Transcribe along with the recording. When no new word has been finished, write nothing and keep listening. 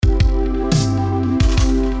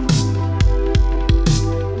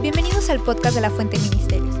al podcast de la Fuente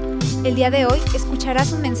Ministerios. El día de hoy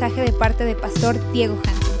escucharás un mensaje de parte del pastor Diego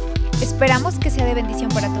Hansen. Esperamos que sea de bendición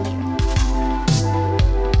para tu vida.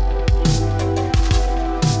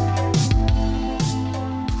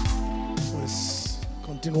 Pues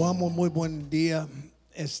continuamos, muy buen día.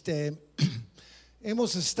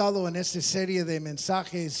 Hemos estado en esta serie de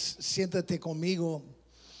mensajes, siéntate conmigo.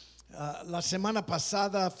 La semana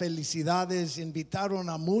pasada, felicidades, invitaron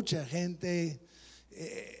a mucha gente.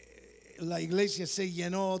 La iglesia se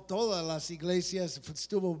llenó, todas las iglesias,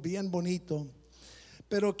 estuvo bien bonito.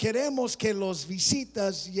 Pero queremos que los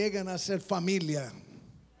visitas lleguen a ser familia,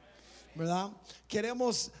 ¿verdad?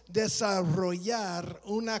 Queremos desarrollar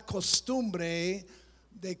una costumbre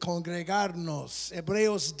de congregarnos.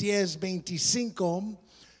 Hebreos 10:25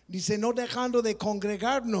 dice: no dejando de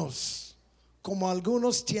congregarnos como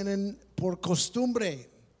algunos tienen por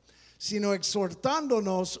costumbre, sino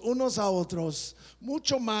exhortándonos unos a otros,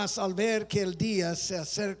 mucho más al ver que el día se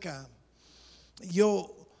acerca.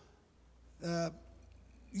 Yo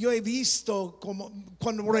he visto como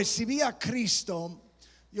cuando recibí a Cristo,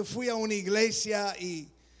 yo fui a una iglesia y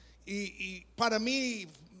para mí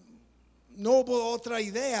no hubo otra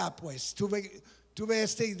idea, pues tuve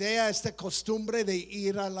esta idea, esta costumbre de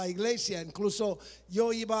ir a la iglesia. Incluso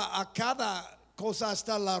yo iba a cada cosa,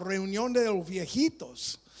 hasta la reunión de los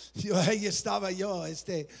viejitos. Ahí estaba yo,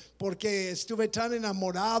 porque estuve tan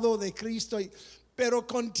enamorado de Cristo. Pero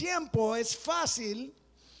con tiempo es fácil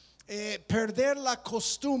perder la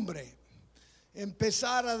costumbre.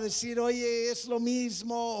 Empezar a decir, oye, es lo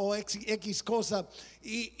mismo o X cosa.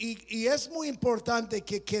 Y es muy importante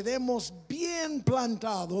que quedemos bien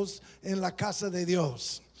plantados en la casa de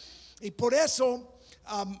Dios. Y por eso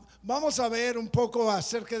vamos a ver un poco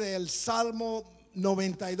acerca del Salmo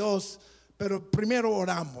 92. Pero primero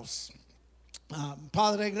oramos.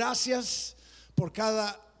 Padre, gracias por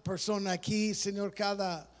cada persona aquí, Señor,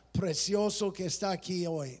 cada precioso que está aquí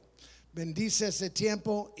hoy. Bendice ese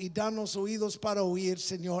tiempo y danos oídos para oír,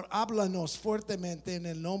 Señor. Háblanos fuertemente en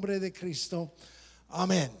el nombre de Cristo.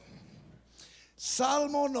 Amén.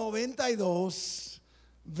 Salmo 92,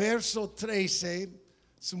 verso 13.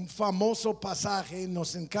 Es un famoso pasaje,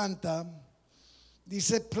 nos encanta.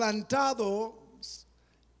 Dice: plantado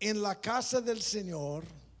en la casa del Señor,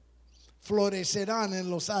 florecerán en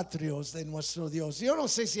los atrios de nuestro Dios. Yo no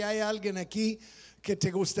sé si hay alguien aquí que te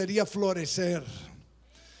gustaría florecer.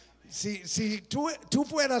 Si tú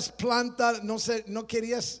fueras planta, no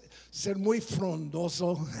querías ser muy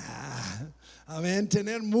frondoso. Amén.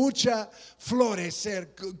 Tener mucha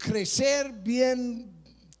florecer, crecer bien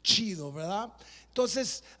chido, ¿verdad?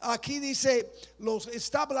 Entonces aquí dice,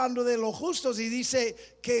 está hablando de los justos y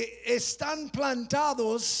dice que están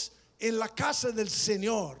plantados en la casa del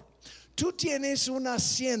Señor. Tú tienes un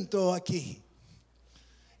asiento aquí.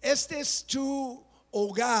 Este es tu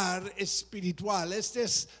hogar espiritual. Esta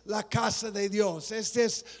es la casa de Dios. Este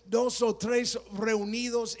es 2 o 3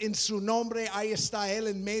 reunidos en su nombre. Ahí está Él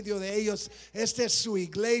en medio de ellos. Esta es su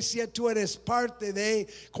iglesia. Tú eres parte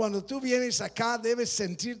de. Cuando tú vienes acá, debes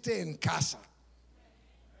sentirte en casa.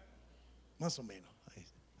 Más o menos.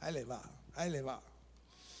 Ahí le va.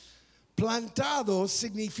 Plantado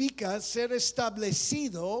significa ser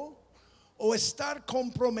establecido o estar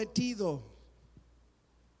comprometido.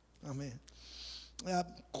 Amén.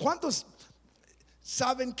 ¿Cuántos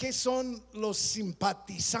saben qué son los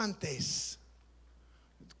simpatizantes?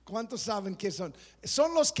 ¿Cuántos saben qué son?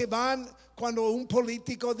 Son los que van cuando un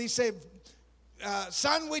político dice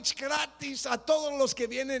sándwich gratis a todos los que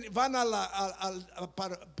vienen, van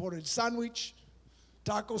por el sándwich,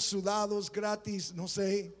 tacos sudados gratis, no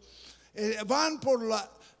sé. Van por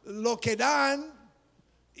lo que dan.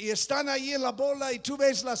 Y están ahí en la bola y tú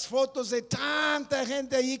ves las fotos de tanta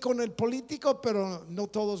gente ahí con el político, pero no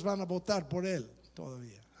todos van a votar por él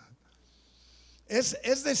todavía.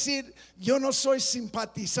 Es decir, yo no soy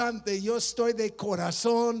simpatizante, yo estoy de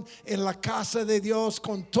corazón en la casa de Dios,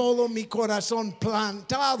 con todo mi corazón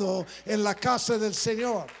plantado en la casa del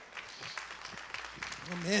Señor.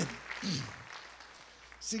 Amén.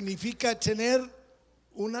 Significa tener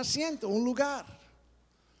un asiento, un lugar.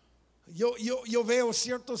 Yo veo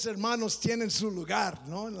ciertos hermanos tienen su lugar,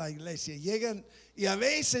 ¿no? En la iglesia. Llegan y a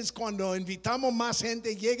veces cuando invitamos más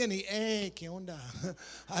gente llegan y ¿qué onda?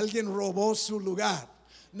 Alguien robó su lugar.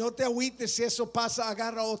 No te agüites si eso pasa,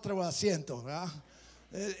 agarra otro asiento, ¿verdad?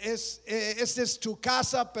 Esta es tu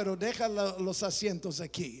casa, pero deja los asientos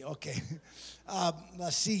aquí, ok.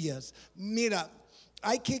 Las sillas. Mira,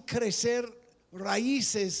 hay que crecer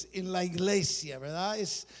raíces en la iglesia, ¿verdad?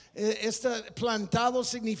 Plantado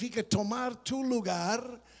significa tomar tu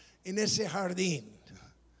lugar en ese jardín.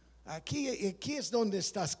 Aquí es donde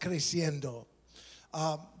estás creciendo.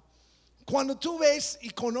 Cuando tú ves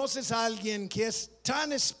y conoces a alguien que es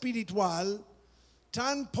tan espiritual,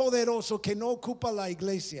 tan poderoso que no ocupa la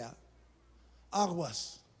iglesia,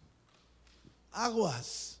 aguas.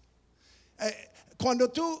 Cuando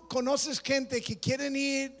tú conoces gente que quieren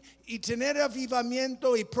ir y tener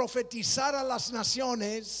avivamiento y profetizar a las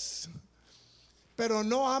naciones, pero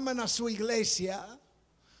no aman a su iglesia,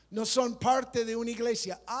 no son parte de una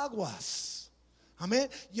iglesia, aguas. Amén.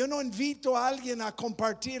 Yo no invito a alguien a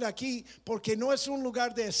compartir aquí porque no es un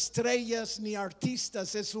lugar de estrellas ni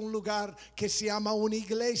artistas, es un lugar que se llama una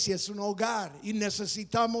iglesia, es un hogar y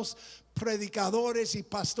necesitamos predicadores y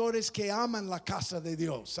pastores que aman la casa de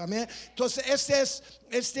Dios. Amén. Entonces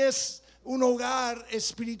este es un hogar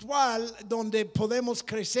espiritual donde podemos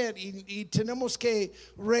crecer y tenemos que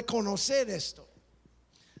reconocer esto.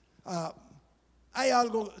 Hay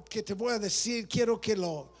algo que te voy a decir, quiero que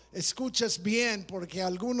lo escuches bien porque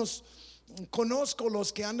algunos conozco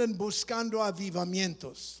los que andan buscando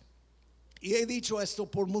avivamientos. Y he dicho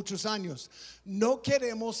esto por muchos años. No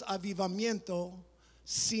queremos avivamiento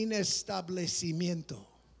sin establecimiento.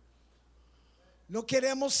 No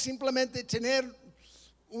queremos simplemente tener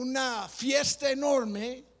una fiesta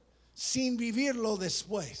enorme sin vivirlo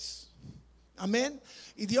después. Amén.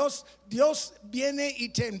 Y Dios viene y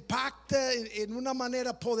te impacta en una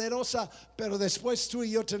manera poderosa, pero después tú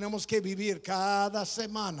y yo tenemos que vivir cada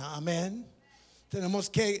semana. Amén.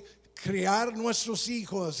 Tenemos que criar nuestros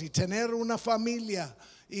hijos y tener una familia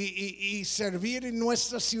y servir en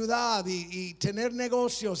nuestra ciudad y tener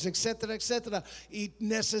negocios, etcétera, etcétera. Y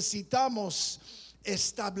necesitamos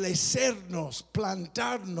establecernos,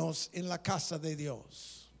 plantarnos en la casa de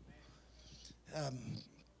Dios.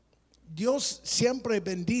 Dios siempre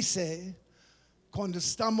bendice cuando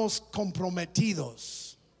estamos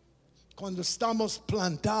comprometidos, cuando estamos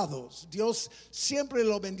plantados. Dios siempre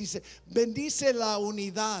lo bendice. Bendice la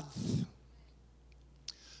unidad.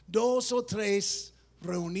 2 o 3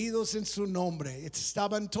 reunidos en su nombre.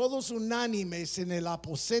 Estaban todos unánimes en el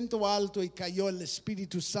aposento alto y cayó el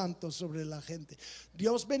Espíritu Santo sobre la gente.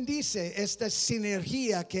 Dios bendice esta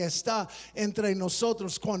sinergia que está entre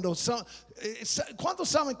nosotros ¿cuántos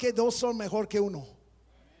saben que 2 son mejor que 1?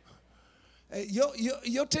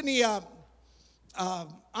 Yo tenía,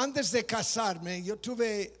 antes de casarme, yo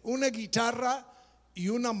tuve una guitarra y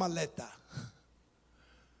una maleta.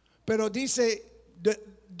 Pero dice,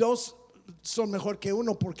 2 son mejor que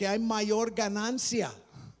 1 porque hay mayor ganancia.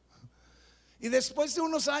 Y después de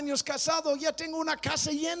unos años casado ya tengo una casa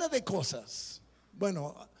llena de cosas.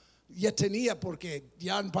 Bueno, ya tenía porque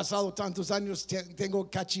ya han pasado tantos años, tengo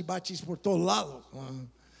cachibachis por todos lados.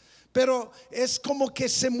 Pero es como que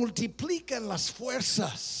se multiplican las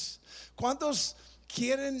fuerzas. ¿Cuántos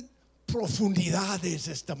quieren profundidades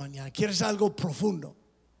esta mañana? ¿Quieres algo profundo?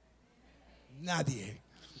 Nadie.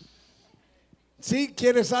 Si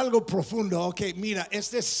quieres algo profundo, ok, mira,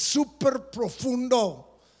 este es súper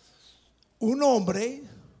profundo. Un hombre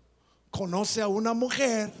conoce a una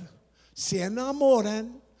mujer, se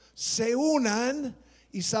enamoran, se unan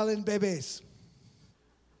y salen bebés.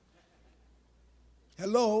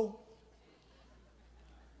 Hello.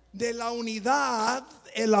 De la unidad,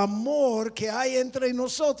 el amor que hay entre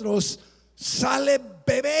nosotros, sale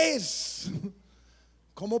bebés.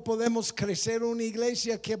 ¿Cómo podemos crecer una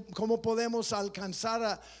iglesia? ¿Cómo podemos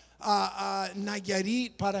alcanzar a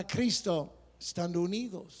Nayarit para Cristo? Estando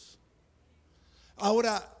unidos.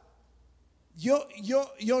 Ahora,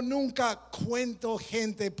 yo nunca cuento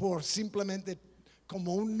gente por simplemente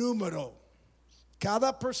como un número.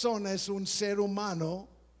 Cada persona es un ser humano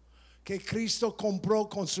que Cristo compró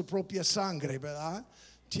con su propia sangre, ¿verdad?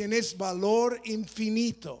 Tienes valor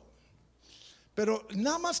infinito. Pero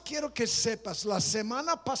nada más quiero que sepas, la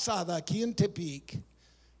semana pasada aquí en Tepic,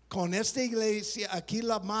 con esta iglesia, aquí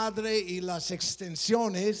la madre y las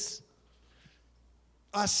extensiones,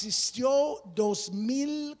 asistió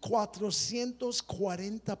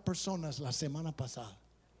 2,440 personas la semana pasada.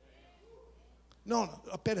 No,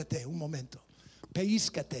 espérate un momento.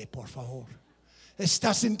 Pellízcate, por favor.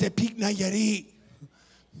 Estás en Tepic, Nayarit.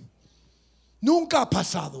 Nunca ha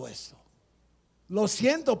pasado eso. Lo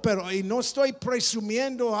siento, pero y no estoy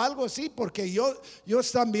presumiendo algo así porque yo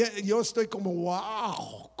estoy como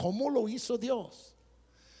wow, ¿cómo lo hizo Dios?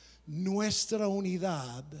 Nuestra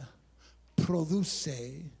unidad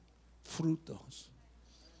produce frutos.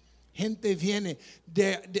 Gente viene,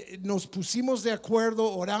 nos pusimos de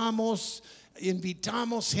acuerdo, oramos,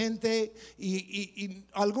 invitamos gente y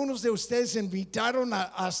algunos de ustedes invitaron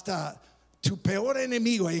hasta tu peor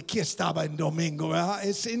enemigo. Aquí estaba en domingo, ¿verdad?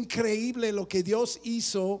 Es increíble lo que Dios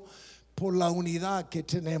hizo por la unidad que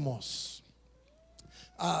tenemos.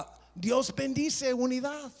 Dios bendice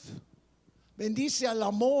unidad, bendice el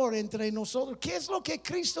amor entre nosotros. ¿Qué es lo que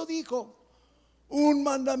Cristo dijo? Un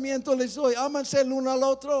mandamiento les doy, ámense el uno al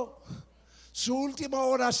otro. Su última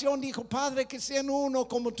oración dijo: Padre, que sean uno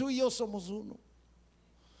como tú y yo somos uno.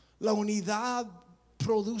 La unidad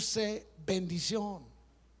produce bendición.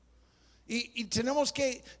 Y tenemos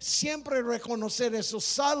que siempre reconocer eso.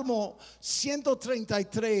 Salmo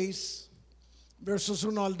 133, versos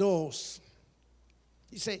 1 al 2.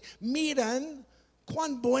 Dice: miren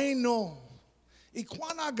cuán bueno y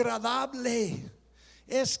cuán agradable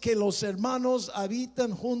es que los hermanos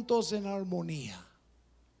habitan juntos en armonía.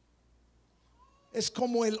 Es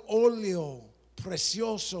como el óleo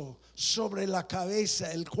precioso sobre la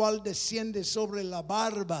cabeza, el cual desciende sobre la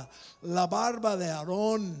barba de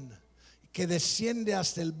Aarón, que desciende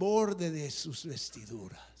hasta el borde de sus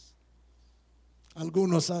vestiduras.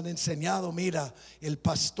 Algunos han enseñado: mira, el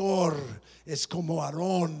pastor es como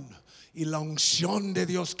Aarón y la unción de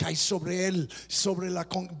Dios cae sobre él, sobre la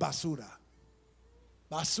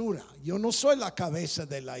basura. Yo no soy la cabeza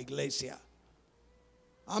de la iglesia.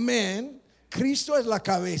 Amén. Cristo es la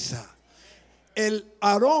cabeza. El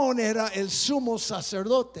Aarón era el sumo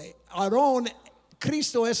sacerdote.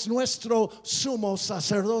 Cristo es nuestro sumo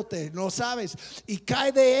sacerdote, ¿no sabes? Y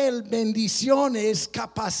cae de él bendiciones,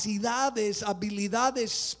 capacidades,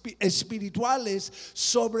 habilidades espirituales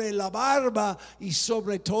sobre la barba y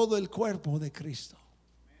sobre todo el cuerpo de Cristo.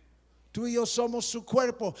 Tú y yo somos su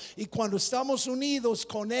cuerpo, y cuando estamos unidos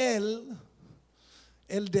con él,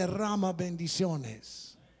 él derrama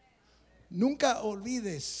bendiciones. Nunca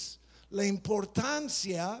olvides la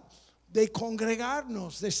importancia de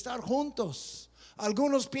congregarnos, de estar juntos.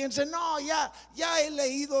 Algunos piensan: no, ya he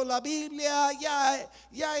leído la Biblia, ya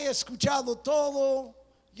he escuchado todo,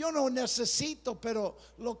 yo no necesito. Pero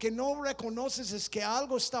lo que no reconoces es que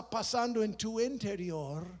algo está pasando en tu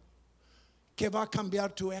interior que va a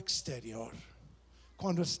cambiar tu exterior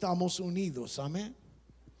cuando estamos unidos. Amén.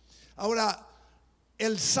 Ahora,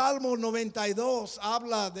 el Salmo 92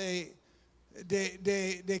 habla de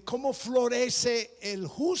cómo florece el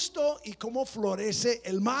justo y cómo florece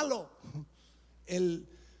el malo, el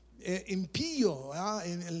impío,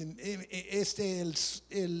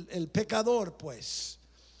 el pecador. Pues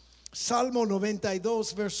Salmo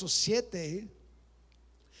 92 verso 7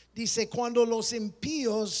 dice: cuando los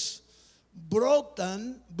impíos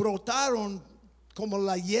brotaron como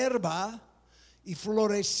la hierba y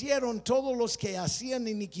florecieron todos los que hacían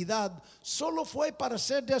iniquidad, solo fue para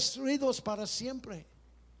ser destruidos para siempre.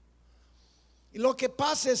 Y lo que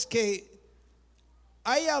pasa es que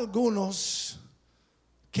hay algunos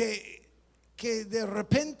que de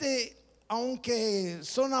repente, aunque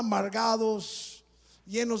son amargados,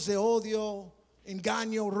 llenos de odio,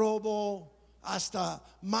 engaño, robo, hasta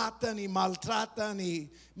matan y maltratan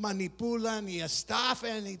y manipulan y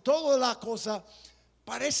estafan y toda la cosa,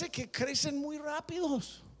 parece que crecen muy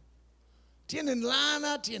rápidos. Tienen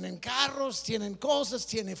lana, tienen carros, tienen cosas,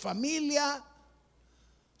 tienen familia,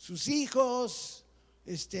 sus hijos,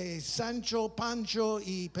 Sancho, Pancho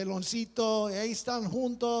y Peloncito, y ahí están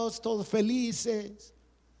juntos, todos felices.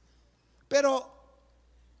 Pero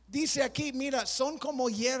dice aquí: mira, son como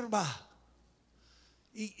hierba.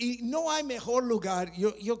 Y no hay mejor lugar,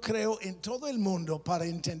 yo creo, en todo el mundo para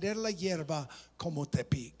entender la hierba como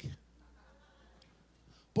Tepic.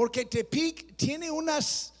 Porque Tepic tiene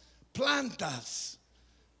unas plantas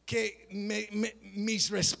que mis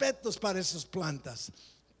respetos para esas plantas.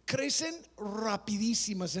 Crecen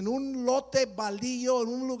rapidísimas en un lote baldío, en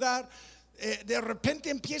un lugar. De repente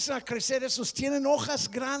empiezan a crecer esos. Tienen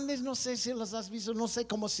hojas grandes, no sé si las has visto, no sé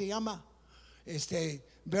cómo se llama.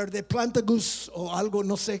 Verde plantagus o algo,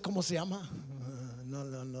 no sé cómo se llama.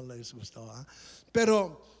 No les gustó, ¿eh?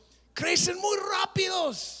 Pero crecen muy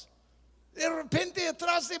rápidos. De repente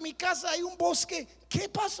detrás de mi casa hay un bosque. ¿Qué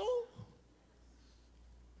pasó?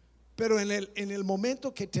 Pero en el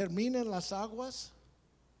momento que terminan las aguas,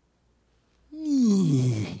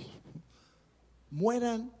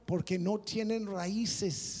 mueran porque no tienen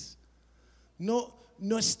raíces. No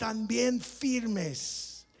están bien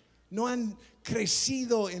firmes. No han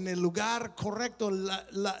crecido en el lugar correcto.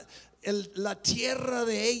 La tierra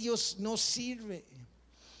de ellos no sirve.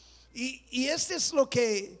 Y este es lo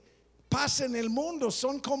que pasa en el mundo.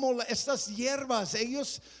 Son como estas hierbas.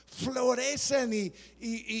 Ellos florecen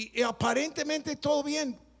y aparentemente todo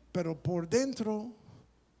bien, pero por dentro,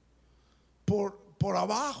 por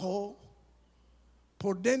abajo,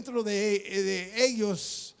 por dentro de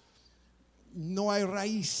ellos no hay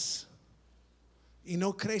raíz y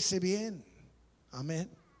no crece bien.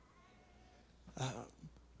 Amén.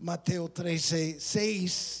 Mateo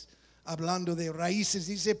 13:6, hablando de raíces,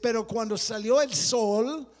 dice, pero cuando salió el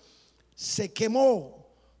sol, se quemó,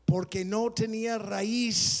 porque no tenía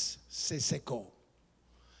raíz, se secó.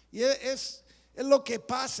 Y es lo que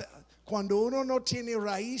pasa cuando uno no tiene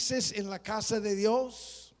raíces en la casa de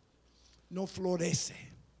Dios, no florece.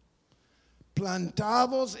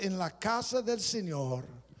 Plantados en la casa del Señor,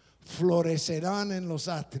 florecerán en los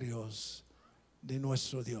atrios de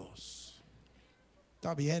nuestro Dios.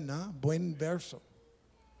 Está bien, ¿no? Buen verso.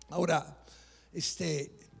 Ahora,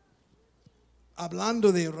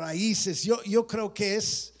 hablando de raíces, yo creo que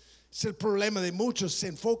es el problema de muchos. Se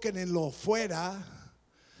enfocan en lo fuera,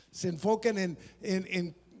 se enfocan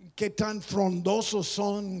en qué tan frondosos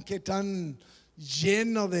son, qué tan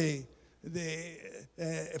llenos de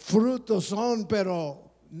frutos son,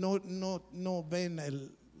 pero no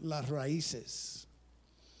ven las raíces.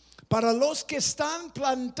 Para los que están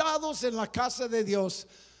plantados en la casa de Dios,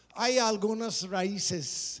 hay algunas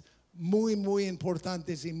raíces muy, muy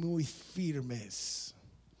importantes y muy firmes.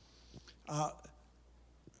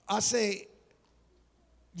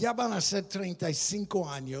 Ya van a ser 35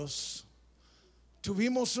 años,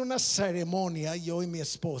 tuvimos una ceremonia, yo y mi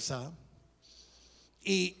esposa,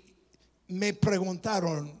 y me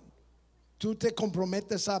preguntaron, ¿tú te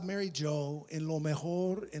comprometes a Mary Jo en lo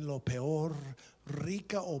mejor, en lo peor,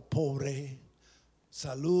 rica o pobre,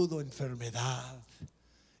 salud o enfermedad?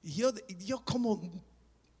 Y yo como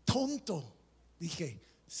tonto dije,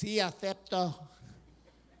 sí, acepto.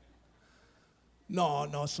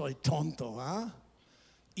 No soy tonto, ¿ah?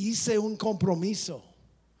 Hice un compromiso.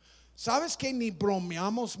 ¿Sabes que ni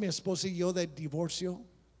bromeamos mi esposa y yo de divorcio?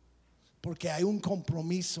 Porque hay un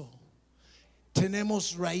compromiso.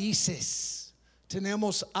 Tenemos raíces.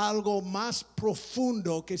 Tenemos algo más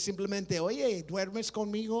profundo que simplemente, oye, ¿duermes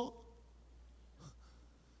conmigo?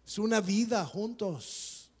 Es una vida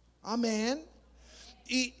juntos. Amén.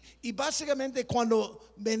 Y básicamente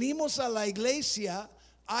cuando venimos a la iglesia,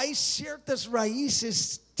 hay ciertas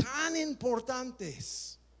raíces tan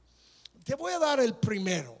importantes. Te voy a dar el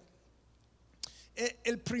primero.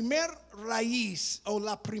 El primer raíz o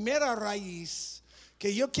la primera raíz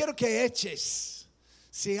que yo quiero que eches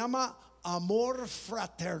se llama amor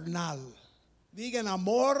fraternal. Digan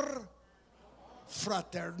amor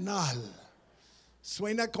fraternal.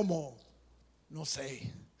 Suena como, no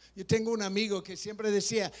sé. Yo tengo un amigo que siempre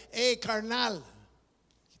decía, hey carnal,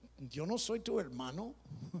 yo no soy tu hermano.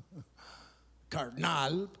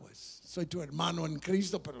 Carnal, pues soy tu hermano en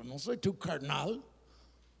Cristo, pero no soy tu carnal.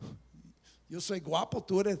 Yo soy guapo,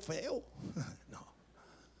 tú eres feo.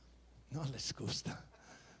 No les gusta.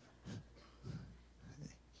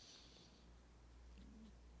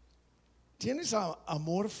 ¿Tienes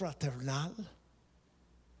amor fraternal?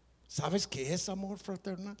 ¿Sabes qué es amor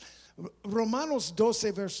fraternal? Romanos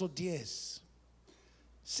 12, verso 10.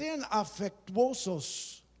 Sean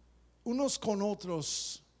afectuosos unos con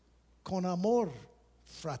otros con amor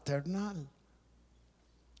fraternal,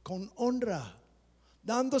 con honra,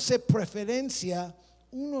 dándose preferencia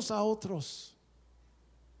unos a otros.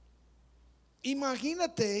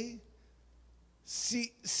 Imagínate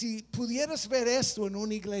si pudieras ver esto en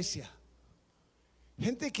una iglesia.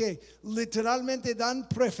 Gente que literalmente dan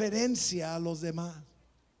preferencia a los demás.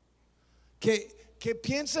 Que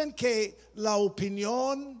piensan que la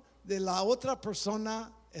opinión de la otra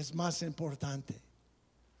persona es más importante.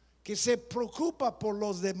 Que se preocupa por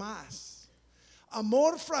los demás.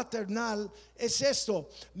 Amor fraternal es esto.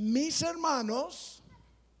 Mis hermanos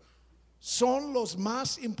son los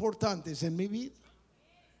más importantes en mi vida.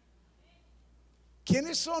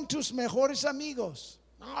 ¿Quiénes son tus mejores amigos?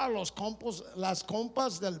 No, las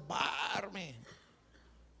compas del bar,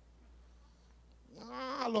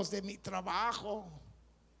 los de mi trabajo,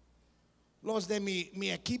 los de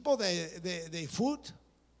mi equipo de fútbol.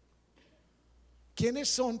 ¿Quiénes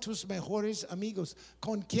son tus mejores amigos?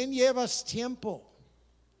 ¿Con quién llevas tiempo?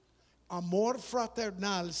 Amor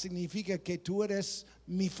fraternal significa que tú eres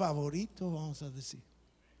mi favorito, vamos a decir.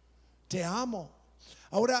 Te amo.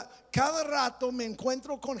 Ahora, cada rato me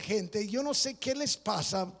encuentro con gente, yo no sé qué les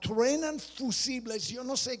pasa, truenan fusibles, yo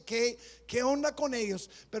no sé qué onda con ellos,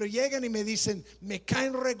 pero llegan y me dicen, me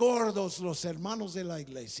caen regordos los hermanos de la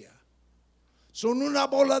iglesia. Son una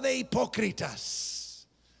bola de hipócritas.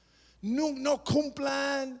 No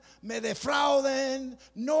cumplan, me defrauden,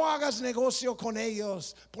 no hagas negocio con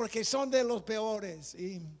ellos, porque son de los peores.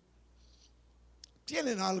 Y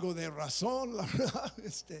tienen algo de razón, la verdad.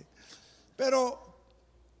 Pero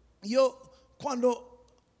yo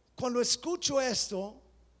cuando escucho esto,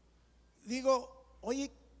 digo,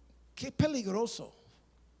 oye, qué peligroso.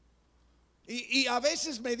 Y a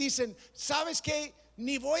veces me dicen, ¿sabes qué?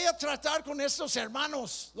 ni voy a tratar con estos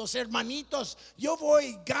hermanos, los hermanitos. Yo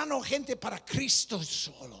voy, gano gente para Cristo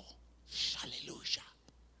solo. Aleluya.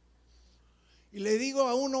 Y le digo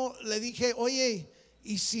a uno, le dije, oye,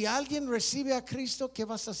 ¿y si alguien recibe a Cristo, qué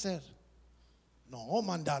vas a hacer? No,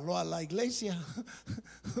 mandarlo a la iglesia.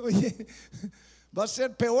 Oye, va a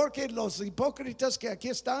ser peor que los hipócritas que aquí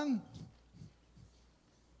están.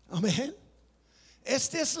 Amén.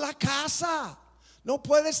 Esta es la casa. No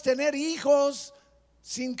puedes tener hijos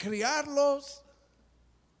sin criarlos.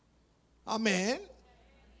 Amén.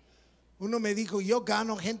 Uno me dijo, yo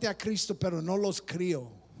gano gente a Cristo, pero no los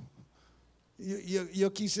crío.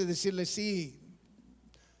 Yo quise decirle, sí,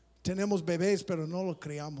 tenemos bebés, pero no los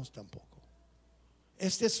criamos tampoco.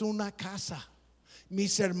 Esta es una casa.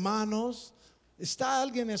 Mis hermanos, ¿está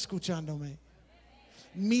alguien escuchándome?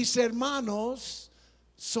 Mis hermanos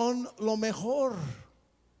son lo mejor.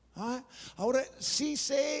 Ahora sí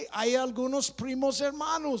sé, hay algunos primos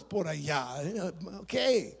hermanos por allá, ok,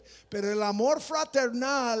 pero el amor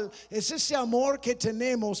fraternal es ese amor que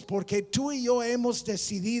tenemos porque tú y yo hemos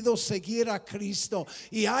decidido seguir a Cristo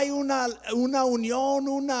y hay una unión,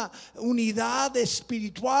 una unidad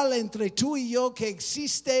espiritual entre tú y yo que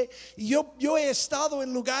existe. Yo he estado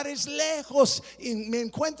en lugares lejos y me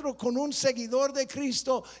encuentro con un seguidor de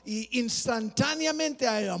Cristo y instantáneamente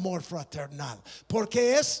hay amor fraternal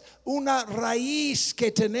porque es una raíz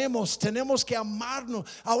que tenemos que amarnos.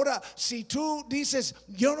 Ahora, si tú dices,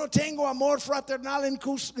 yo no tengo amor fraternal,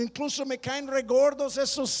 incluso me caen regordos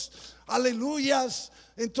esos aleluyas,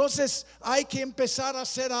 entonces hay que empezar a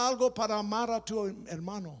hacer algo para amar a tu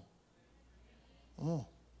hermano. Oh,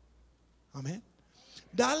 amén.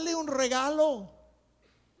 Dale un regalo.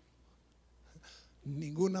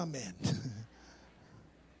 Ningún amén.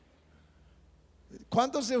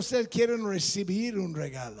 ¿Cuántos de ustedes quieren recibir un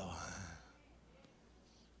regalo?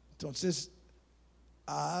 Entonces,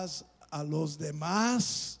 haz a los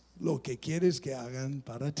demás lo que quieres que hagan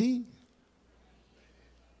para ti.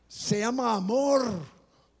 Se llama amor.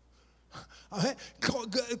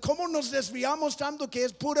 ¿Cómo nos desviamos tanto que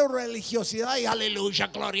es pura religiosidad? Y aleluya,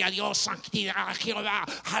 gloria a Dios, santidad a Jehová,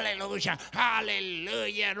 aleluya,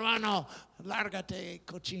 aleluya, hermano. Lárgate,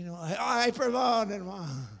 cochino. Ay, perdón,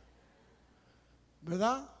 hermano.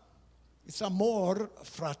 ¿Verdad? Es amor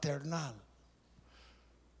fraternal.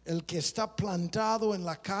 El que está plantado en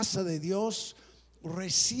la casa de Dios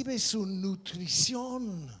recibe su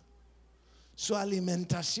nutrición, su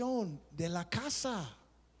alimentación de la casa.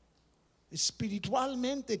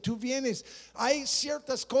 Espiritualmente tú vienes. Hay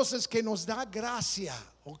ciertas cosas que nos da gracia,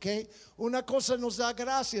 ¿ok? Una cosa nos da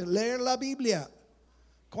gracia, leer la Biblia.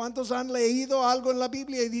 ¿Cuántos han leído algo en la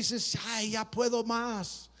Biblia y dices, ay, ya puedo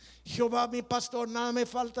más? Jehová mi pastor, nada me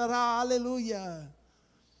faltará, aleluya.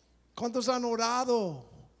 ¿Cuántos han orado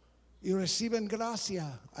y reciben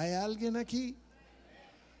gracia? ¿Hay alguien aquí?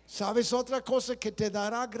 ¿Sabes otra cosa que te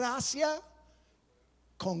dará gracia?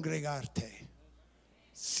 Congregarte.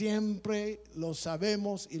 Siempre lo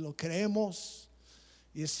sabemos y lo creemos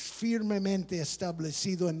y es firmemente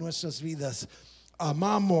establecido en nuestras vidas.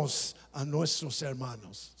 Amamos a nuestros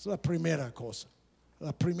hermanos. Es la primera cosa.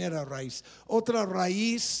 La primera raíz. Otra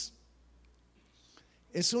raíz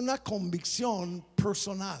es una convicción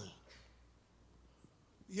personal.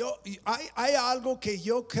 Hay algo que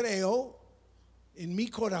yo creo en mi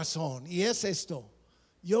corazón y es esto.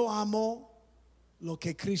 Yo amo lo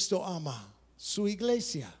que Cristo ama, su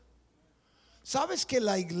iglesia. ¿Sabes que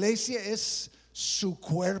la iglesia es su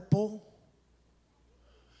cuerpo?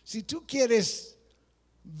 Si tú quieres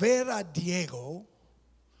ver a Diego,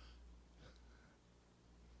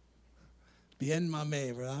 bien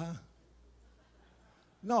mamé, ¿verdad?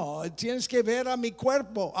 No, tienes que ver a mi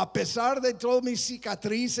cuerpo. A pesar de todas mis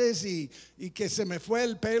cicatrices y que se me fue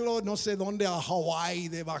el pelo no sé dónde, a Hawái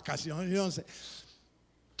de vacaciones, yo no sé.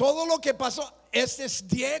 Todo lo que pasó, este es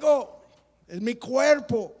Diego, es mi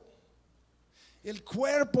cuerpo. El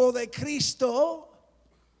cuerpo de Cristo.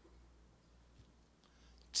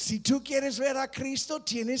 Si tú quieres ver a Cristo,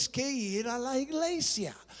 tienes que ir a la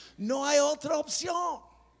iglesia. No hay otra opción.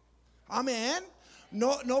 Amén.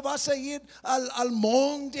 No vas a ir al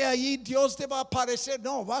monte, allí Dios te va a aparecer.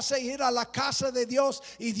 No, vas a ir a la casa de Dios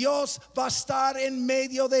y Dios va a estar en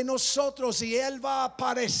medio de nosotros y Él va a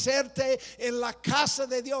aparecerte en la casa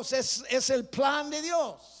de Dios. Es el plan de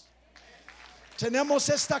Dios. Tenemos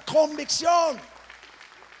esta convicción.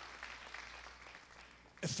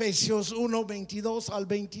 Efesios 1, 22 al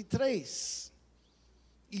 23.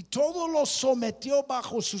 Y todo lo sometió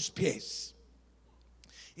bajo sus pies.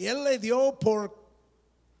 Y Él le dio por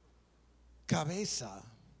cabeza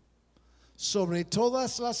sobre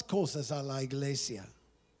todas las cosas a la iglesia,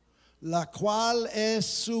 la cual es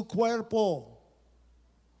su cuerpo,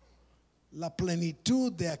 la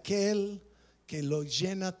plenitud de aquel que lo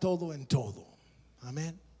llena todo en todo.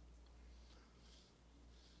 Amén.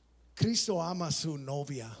 Cristo ama a su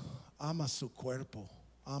novia, ama su cuerpo,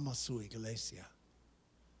 ama su iglesia.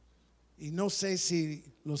 Y no sé si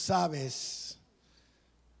lo sabes,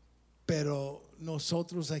 pero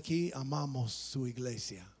nosotros aquí amamos su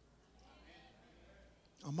iglesia.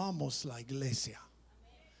 Amamos la iglesia.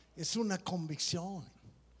 Es una convicción.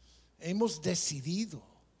 Hemos decidido.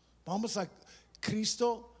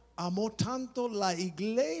 Cristo amó tanto la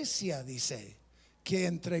iglesia, dice, que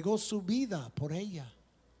entregó su vida por ella.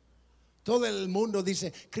 Todo el mundo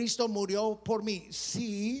dice, Cristo murió por mí.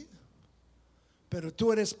 Sí, pero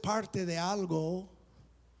tú eres parte de algo.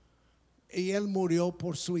 Y Él murió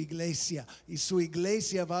por su iglesia. Y su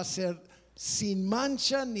iglesia va a ser sin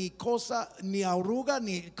mancha, ni cosa, ni arruga,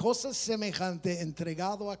 ni cosa semejante,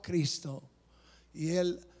 entregado a Cristo. Y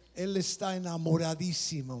Él está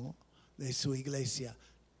enamoradísimo de su iglesia.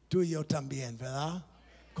 Tú y yo también, ¿verdad?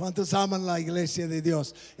 ¿Cuántos aman la iglesia de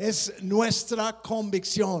Dios? Es nuestra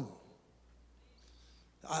convicción.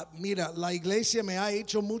 Mira, la iglesia me ha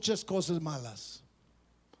hecho muchas cosas malas.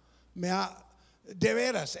 De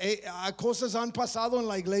veras, cosas han pasado en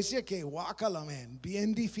la iglesia que guácala, man,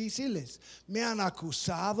 bien difíciles. Me han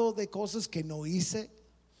acusado de cosas que no hice.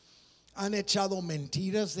 Han echado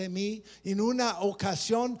mentiras de mí. En una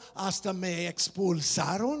ocasión hasta me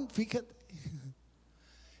expulsaron, fíjate.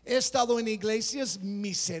 He estado en iglesias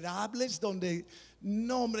miserables donde,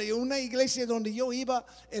 no hombre, una iglesia donde yo iba,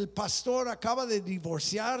 el pastor acaba de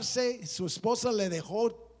divorciarse, su esposa le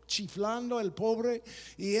dejó chiflando el pobre,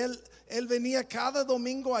 y él venía cada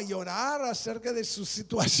domingo a llorar acerca de su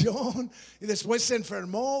situación, y después se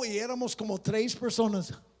enfermó y éramos como 3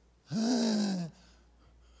 personas.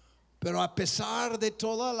 Pero a pesar de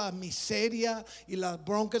toda la miseria y las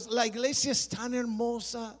broncas, la iglesia es tan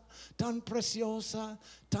hermosa, tan preciosa,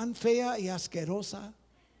 tan fea y asquerosa.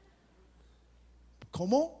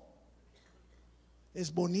 ¿Cómo?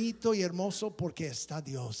 Es bonito y hermoso porque está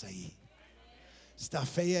Dios ahí. Está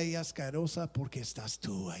fea y asquerosa porque estás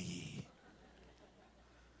tú ahí.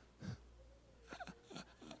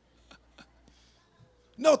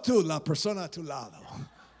 No tú, la persona a tu lado.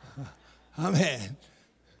 Amén.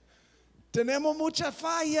 Tenemos muchas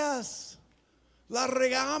fallas, las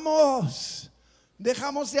regamos,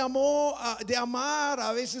 dejamos de amar,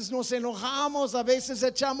 a veces nos enojamos, a veces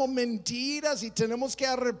echamos mentiras y tenemos que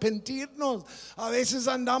arrepentirnos, a veces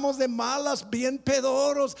andamos de malas, bien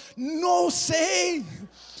pedoros, no sé.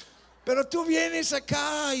 Pero tú vienes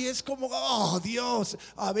acá y es como, oh Dios,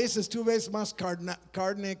 a veces tú ves más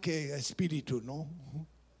carne que espíritu, ¿no?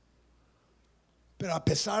 Pero a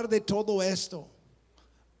pesar de todo esto,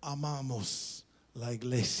 amamos la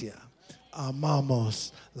iglesia,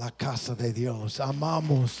 amamos la casa de Dios,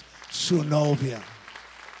 amamos su novia.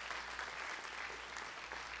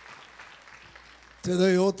 Te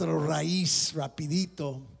doy otra raíz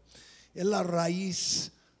rapidito. Es la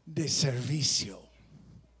raíz de servicio.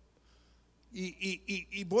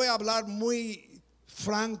 Y voy a hablar muy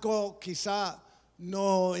franco, quizá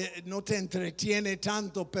no te entretiene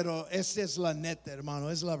tanto, pero esta es la neta, hermano,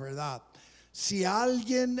 es la verdad. Si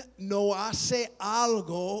alguien no hace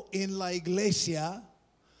algo en la iglesia,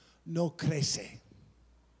 no crece.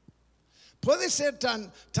 Puede ser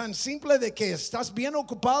tan simple de que estás bien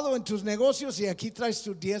ocupado en tus negocios y aquí traes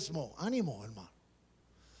tu diezmo. Ánimo, hermano.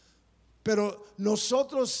 Pero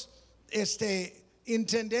nosotros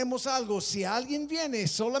entendemos algo. Si alguien viene,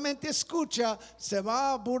 solamente escucha, se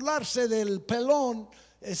va a burlarse del pelón,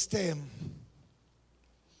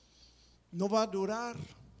 no va a durar.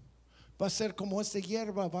 Va a ser como esta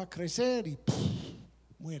hierba, va a crecer y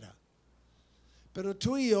muera. Pero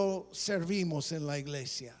tú y yo servimos en la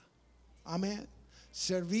iglesia. Amén.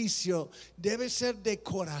 Servicio debe ser de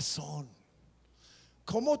corazón.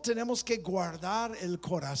 ¿Cómo tenemos que guardar el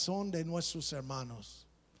corazón de nuestros hermanos?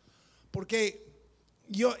 Porque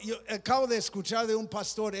yo acabo de escuchar de un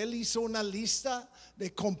pastor, él hizo una lista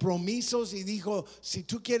de compromisos y dijo, si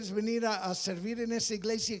tú quieres venir a servir en esa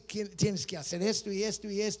iglesia, tienes que hacer esto y esto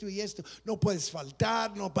y esto y esto, no puedes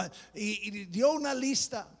faltar, y dio una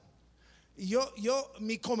lista. Y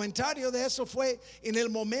mi comentario de eso fue, en el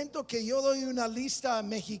momento que yo doy una lista a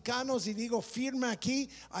mexicanos y digo, firma aquí,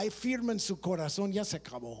 ahí firma en su corazón, ya se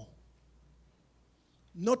acabó.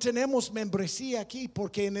 No tenemos membresía aquí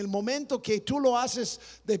porque en el momento que tú lo haces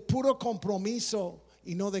de puro compromiso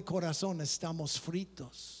y no de corazón, estamos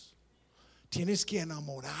fritos. Tienes que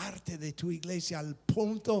enamorarte de tu iglesia al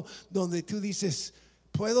punto donde tú dices,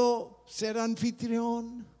 ¿puedo ser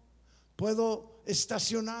anfitrión? ¿Puedo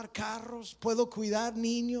estacionar carros, puedo cuidar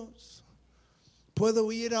niños,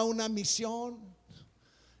 puedo ir a una misión.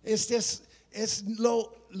 Este es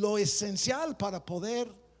lo esencial para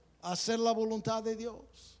poder hacer la voluntad de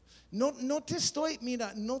Dios. No te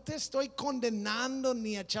estoy condenando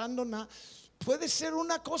ni echando nada. Puede ser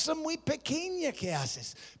una cosa muy pequeña que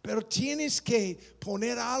haces, pero tienes que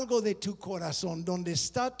poner algo de tu corazón. Donde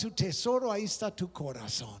está tu tesoro, ahí está tu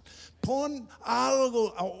corazón. Pon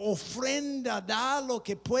algo, ofrenda, da lo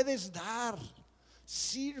que puedes dar.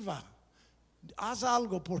 Sirva, haz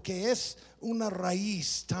algo, porque es una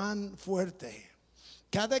raíz tan fuerte.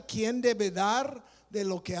 Cada quien debe dar de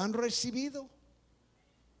lo que han recibido.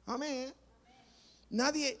 Amén.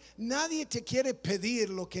 Nadie te quiere pedir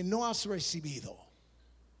lo que no has recibido.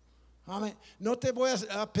 Amén. No te voy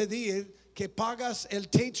a pedir que pagas el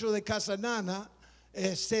techo de casa nana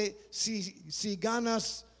si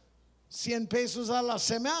ganas 100 pesos a la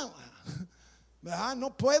semana. ¿Verdad?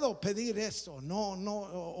 No puedo pedir esto.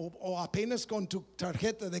 O apenas con tu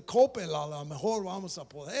tarjeta de Coppel a lo mejor vamos a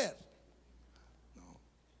poder.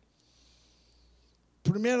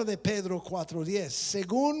 Primero de Pedro 4:10,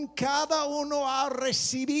 según cada uno ha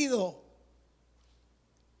recibido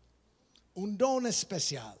un don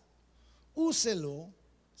especial, úselo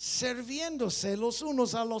sirviéndose los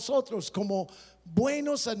unos a los otros como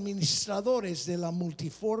buenos administradores de la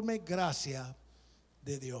multiforme gracia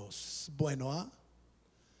de Dios. Bueno,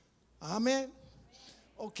 amén.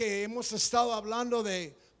 Ok, hemos estado hablando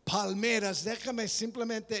de palmeras. Déjame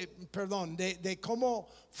simplemente, de cómo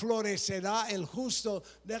florecerá el justo.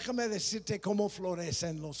 Déjame decirte cómo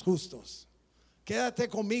florecen los justos. Quédate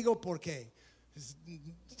conmigo, porque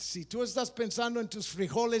si tú estás pensando en tus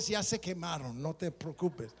frijoles, ya se quemaron, no te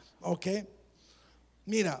preocupes. Ok,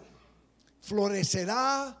 mira,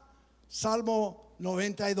 florecerá, Salmo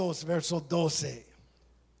 92, verso 12.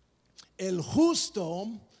 El justo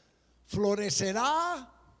florecerá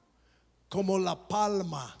como la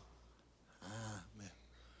palma.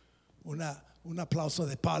 Un aplauso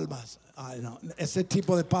de palmas. No, ese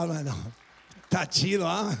tipo de palma no. Está chido,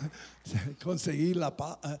 conseguir la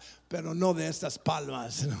palma, pero no de estas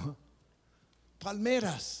palmas, no.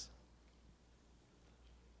 Palmeras,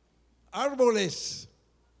 árboles.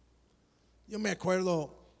 Yo me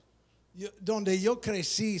acuerdo, donde yo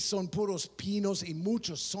crecí son puros pinos, y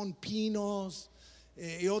muchos son pinos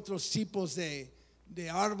y otros tipos de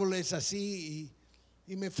árboles así,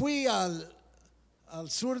 y me fui al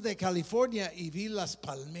sur de California y vi las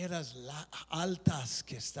palmeras altas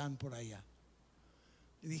que están por allá.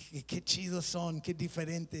 Y dije, qué chidos son, qué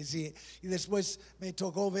diferentes. Y después me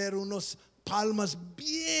tocó ver unos palmas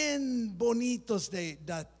bien bonitos de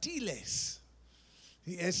dátiles.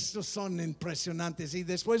 Y estos son impresionantes. Y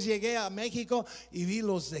después llegué a México y vi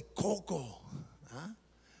los de coco.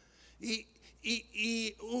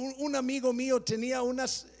 Y un amigo mío tenía una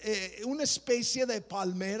especie de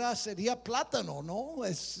palmera, sería plátano, ¿no?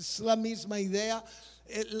 Es la misma idea.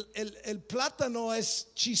 El plátano es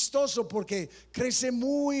chistoso porque crece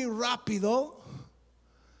muy rápido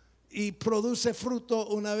y produce fruto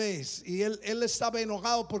una vez. Y él estaba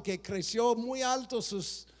enojado porque creció muy alto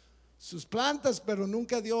sus plantas, pero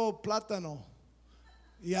nunca dio plátano.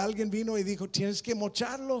 Y alguien vino y dijo, tienes que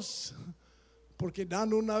mocharlos, porque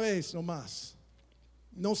dan una vez nomás.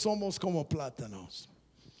 No somos como plátanos,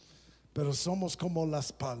 pero somos como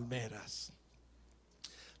las palmeras.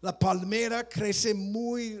 La palmera crece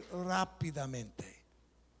muy rápidamente.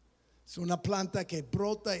 Es una planta que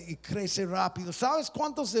brota y crece rápido. ¿Sabes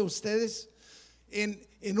cuántos de ustedes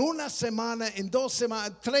en una semana, en 2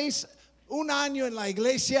 semanas, 3, un año en la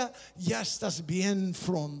iglesia, ya estás bien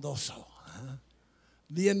frondoso,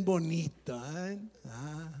 bien bonito,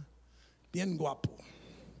 bien guapo?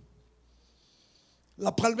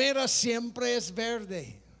 La palmera siempre es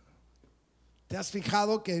verde. ¿Te has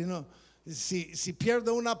fijado que no? Si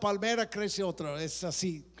pierde una palmera, crece otra. Es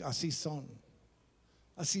así son.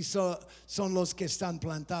 Así son los que están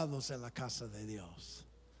plantados en la casa de Dios.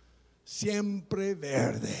 Siempre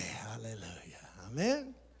verde. Aleluya.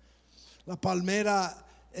 Amén. La palmera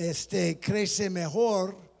crece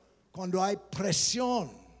mejor cuando hay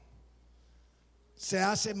presión. Se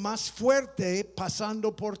hace más fuerte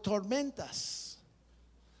pasando por tormentas.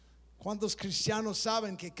 ¿Cuántos cristianos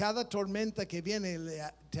saben que cada tormenta que viene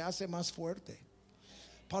te hace más fuerte?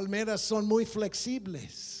 Palmeras son muy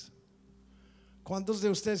flexibles. ¿Cuántos de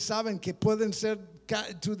ustedes saben que pueden ser,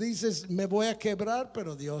 tú dices, me voy a quebrar,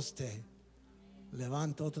 pero Dios te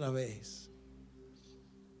levanta otra vez?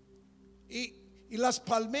 Y las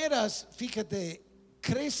palmeras, fíjate,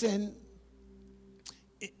 crecen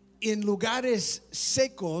en lugares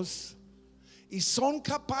secos y son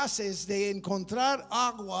capaces de encontrar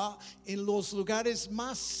agua en los lugares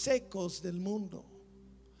más secos del mundo.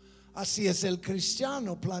 Así es el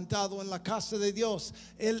cristiano plantado en la casa de Dios.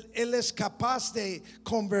 Él es capaz de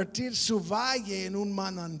convertir su valle en un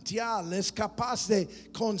manantial. Es capaz de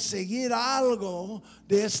conseguir algo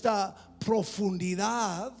de esta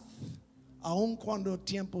profundidad, aun cuando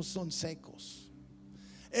tiempos son secos.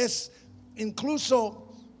 Es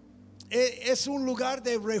un lugar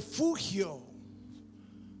de refugio.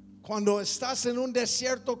 Cuando estás en un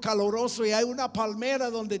desierto caluroso y hay una palmera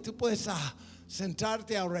donde tú puedes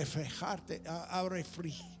sentarte a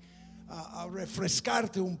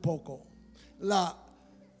refrescarte un poco.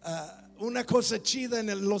 Una cosa chida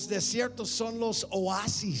en los desiertos son los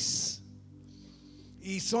oasis.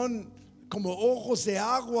 Y son como ojos de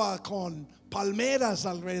agua con palmeras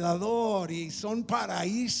alrededor. Y son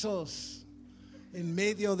paraísos en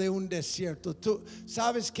medio de un desierto. Tú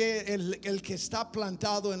sabes que el que está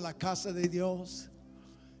plantado en la casa de Dios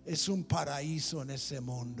es un paraíso en ese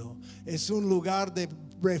mundo. Es un lugar de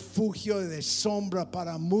refugio y de sombra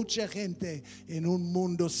para mucha gente en un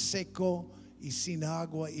mundo seco y sin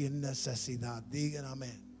agua y en necesidad. Digan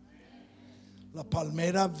amén. La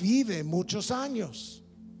palmera vive muchos años.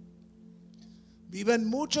 Viven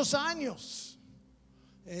muchos años.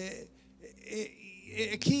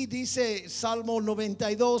 Aquí dice Salmo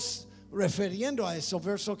 92, refiriendo a eso,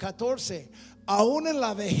 verso 14. Aún en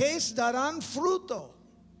la vejez darán fruto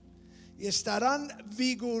y estarán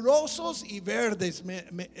vigorosos y verdes.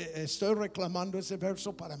 Estoy reclamando ese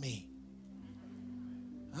verso para mí.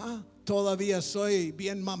 Todavía soy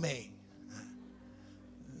bien mamé.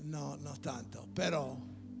 No tanto, pero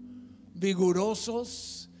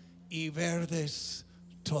vigorosos y verdes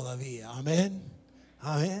todavía. Amén.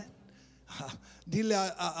 Amén. Dile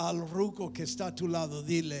al ruco que está a tu lado,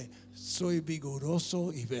 dile, soy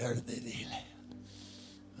vigoroso y verde, dile.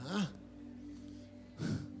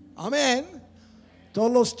 Amén.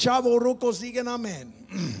 Todos los chavos rucos digan amén.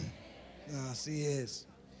 Así es.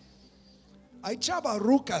 Hay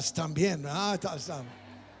chavarrucas también.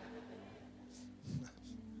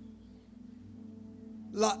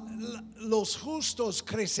 Los justos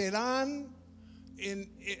crecerán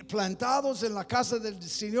plantados en la casa del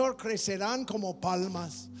Señor, crecerán como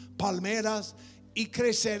palmeras, y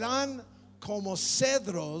crecerán como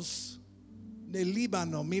cedros del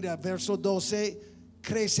Líbano. Mira, verso 12.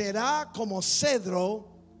 Crecerá como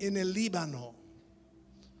cedro en el Líbano.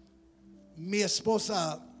 Mi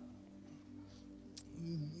esposa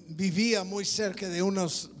vivía muy cerca de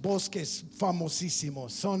unos bosques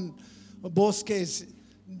famosísimos. Son bosques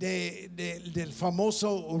del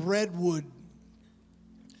famoso redwood.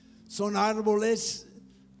 Son árboles.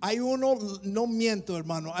 Hay uno, no miento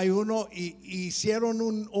hermano, hay uno y hicieron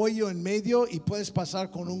un hoyo en medio y puedes pasar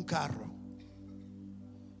con un carro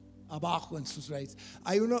abajo en sus raíces.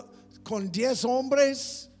 Hay uno con 10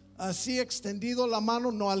 hombres así extendido la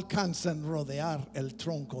mano, no alcanzan rodear el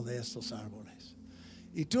tronco de estos árboles.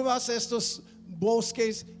 Y tú vas a estos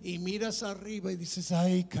bosques y miras arriba y dices,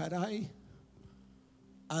 ay caray,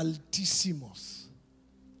 altísimos.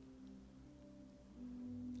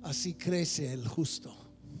 Así crece el justo.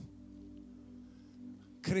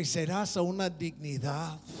 Crecerás a una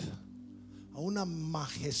dignidad, a una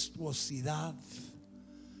majestuosidad,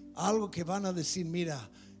 algo que van a decir, mira,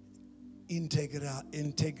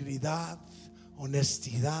 integridad,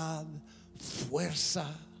 honestidad,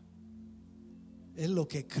 fuerza. Es lo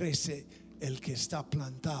que crece el que está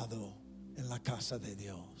plantado en la casa de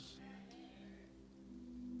Dios.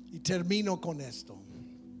 Y termino con esto.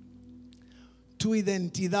 Tu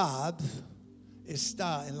identidad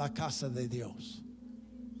está en la casa de Dios.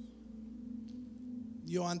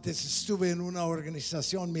 Yo antes estuve en una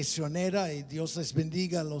organización misionera y Dios les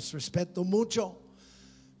bendiga, los respeto mucho,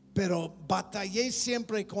 pero batallé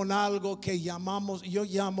siempre con algo que yo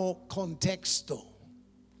llamo contexto.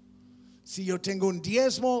 Si yo tengo un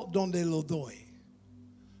diezmo, ¿dónde lo doy?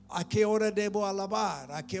 ¿A qué hora debo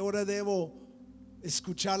alabar? ¿A qué hora debo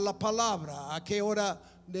escuchar la palabra? ¿A qué hora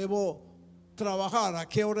debo trabajar? ¿A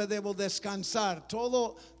qué hora debo descansar?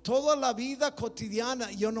 Toda la vida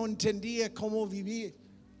cotidiana yo no entendía cómo vivir.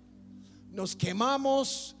 Nos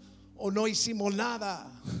quemamos o no hicimos nada.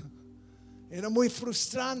 Era muy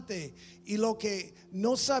frustrante. Y lo que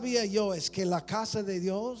no sabía yo es que la casa de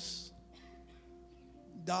Dios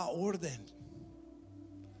da orden.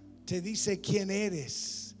 Te dice quién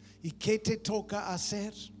eres y qué te toca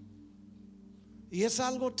hacer. Y es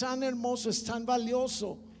algo tan hermoso, es tan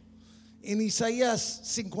valioso. En Isaías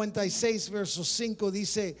 56 verso 5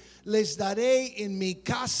 dice, les daré en mi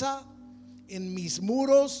casa, en mis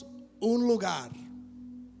muros, un lugar.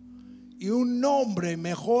 y un nombre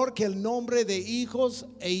mejor que el nombre de hijos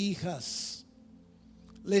e hijas.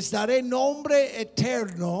 Les daré nombre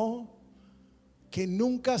eterno que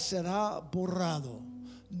nunca será borrado.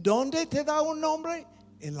 ¿Dónde te da un nombre?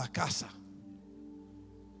 En la casa.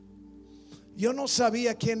 Yo no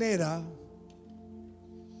sabía quién era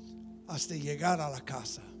hasta llegar a la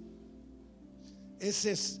casa.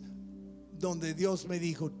 Ese es donde Dios me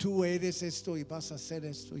dijo: tú eres esto y vas a hacer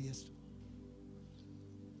esto y esto.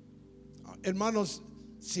 Hermanos,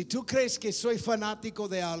 si tú crees que soy fanático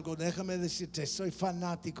de algo, déjame decirte, soy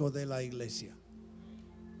fanático de la iglesia.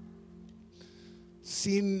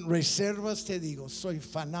 Sin reservas te digo, soy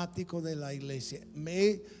fanático de la iglesia. Me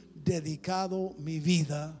he dedicado mi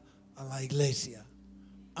vida a la iglesia.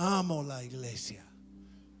 Amo la iglesia.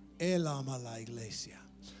 Él ama la iglesia.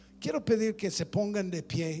 Quiero pedir que se pongan de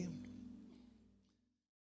pie.